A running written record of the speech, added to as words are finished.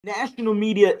National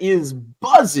media is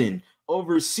buzzing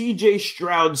over CJ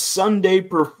Strouds' Sunday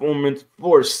performance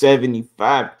for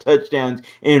 75 touchdowns,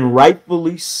 and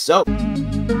rightfully so.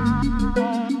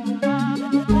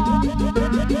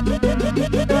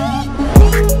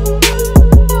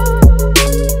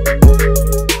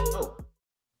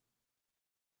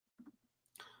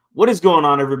 What is going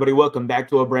on, everybody? Welcome back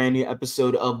to a brand new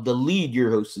episode of The Lead.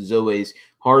 Your host, as always,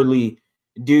 Harley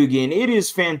Dugan. It is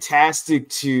fantastic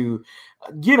to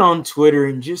get on Twitter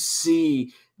and just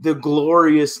see the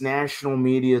glorious national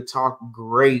media talk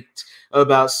great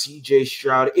about CJ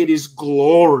Stroud. It is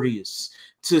glorious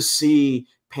to see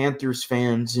Panthers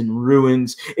fans in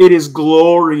ruins. It is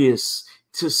glorious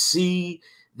to see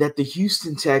that the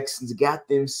Houston Texans got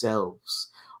themselves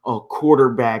a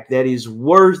quarterback that is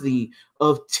worthy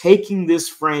of taking this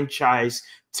franchise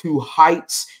to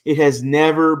heights it has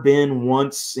never been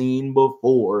once seen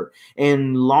before.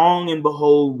 And long and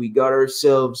behold, we got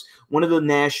ourselves one of the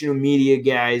national media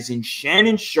guys in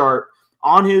Shannon Sharpe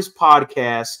on his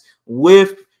podcast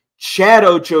with Chad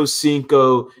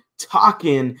OchoCinco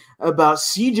talking about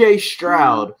CJ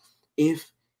Stroud,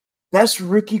 if best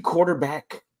rookie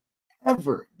quarterback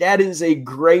ever. That is a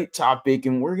great topic,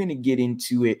 and we're going to get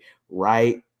into it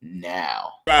right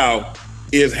now. Stroud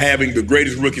is having the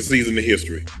greatest rookie season in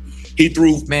history. He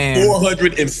threw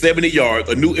 470 yards,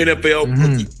 a new NFL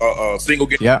rookie, single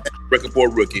game record for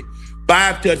a rookie.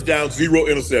 5 touchdowns, 0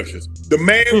 interceptions. The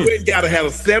man went got to have a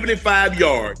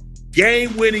 75-yard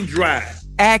game-winning drive.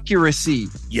 Accuracy,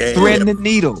 threading the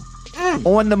needle,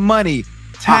 on the money,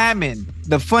 timing.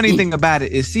 The funny thing about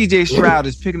it is CJ Strouds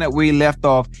is picking up where he left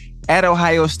off at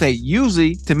Ohio State.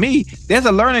 Usually, to me, there's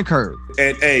a learning curve.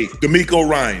 And D'Amico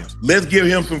Ryans, let's give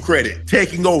him some credit.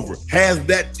 Taking over, has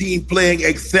that team playing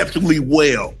exceptionally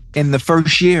well. In the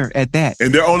first year at that.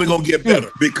 And they're only going to get better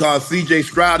because CJ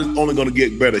Stroud is only going to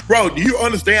get better. Bro, do you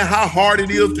understand how hard it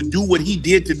is to do what he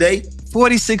did today?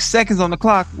 46 seconds on the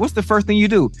clock. What's the first thing you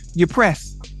do? You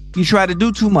press. You try to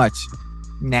do too much.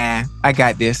 Nah, I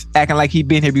got this. Acting like he'd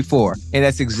been here before. And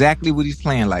that's exactly what he's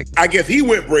playing like. I guess he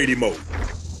went Brady mode.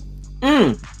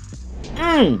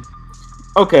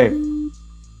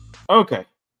 Okay.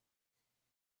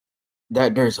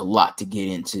 There's a lot to get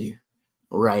into,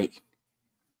 right?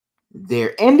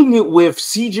 They're ending it with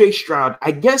CJ Stroud.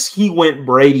 I guess he went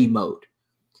Brady mode.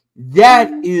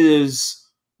 That is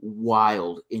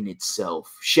wild in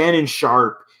itself. Shannon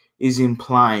Sharpe is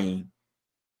implying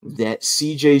that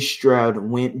CJ Stroud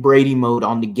went Brady mode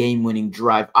on the game-winning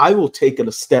drive. I will take it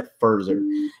a step further,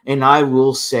 and I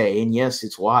will say, and yes,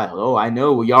 it's wild. Oh, I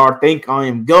know y'all think I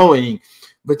am going,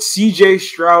 but CJ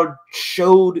Stroud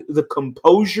showed the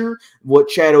composure, what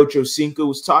Chad OchoCinco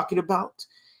was talking about,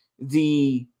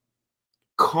 the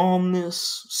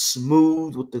calmness,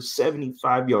 smooth with the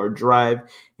 75-yard drive,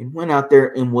 and went out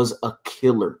there and was a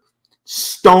killer.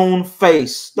 Stone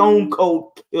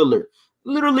cold killer.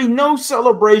 Literally no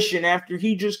celebration after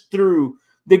he just threw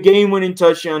the game-winning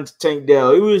touchdown to Tank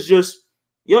Dell. It was just,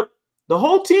 the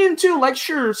whole team too. Like,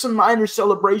 sure, some minor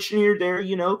celebration here, there,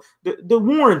 the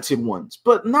warranted ones,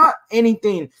 but not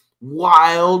anything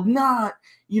wild, not,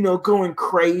 going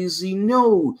crazy,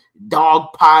 no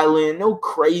dogpiling, no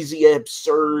crazy,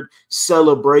 absurd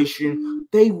celebration.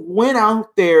 They went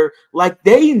out there like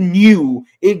they knew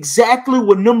exactly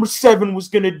what number 7 was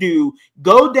going to do,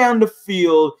 go down the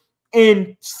field,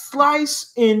 and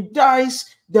slice and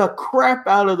dice the crap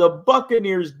out of the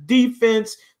Buccaneers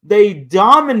defense. They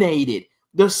dominated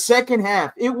the second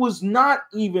half. It was not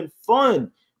even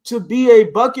fun to be a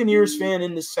Buccaneers fan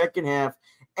in the second half.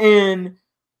 And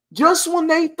just when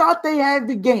they thought they had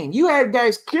the game, you had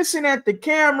guys kissing at the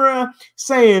camera,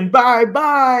 saying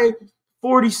bye-bye.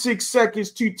 46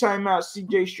 seconds, 2 timeouts.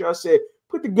 CJ Stroud said,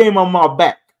 put the game on my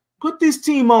back. Put this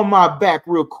team on my back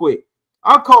real quick.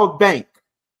 I'll call bank.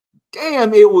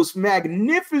 Damn, it was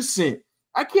magnificent.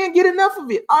 I can't get enough of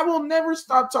it. I will never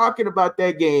stop talking about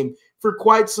that game for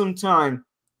quite some time.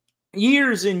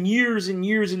 Years and years and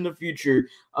years in the future,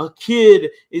 a kid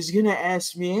is going to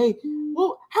ask me, hey,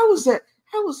 well, how was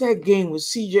that game with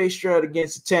CJ Stroud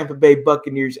against the Tampa Bay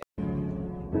Buccaneers?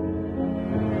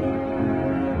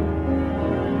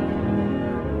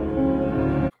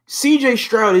 CJ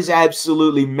Stroud is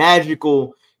absolutely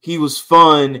magical. He was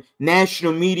fun.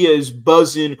 National media is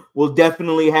buzzing. We'll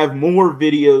definitely have more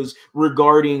videos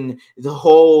regarding the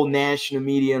whole national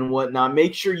media and whatnot.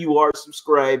 Make sure you are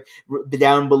subscribed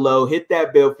down below. Hit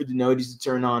that bell for the notice to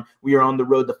turn on. We are on the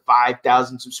road to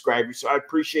 5,000 subscribers. So I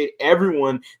appreciate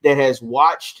everyone that has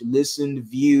watched, listened,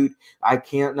 viewed. I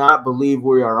cannot believe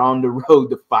we are on the road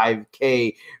to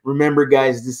 5K. Remember,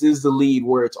 guys, this is The Lead,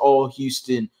 where it's all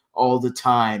Houston all the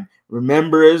time.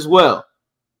 Remember as well,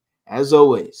 as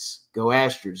always, go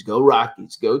Astros, go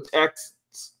Rockies, go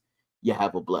Texans. You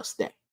have a blessed day.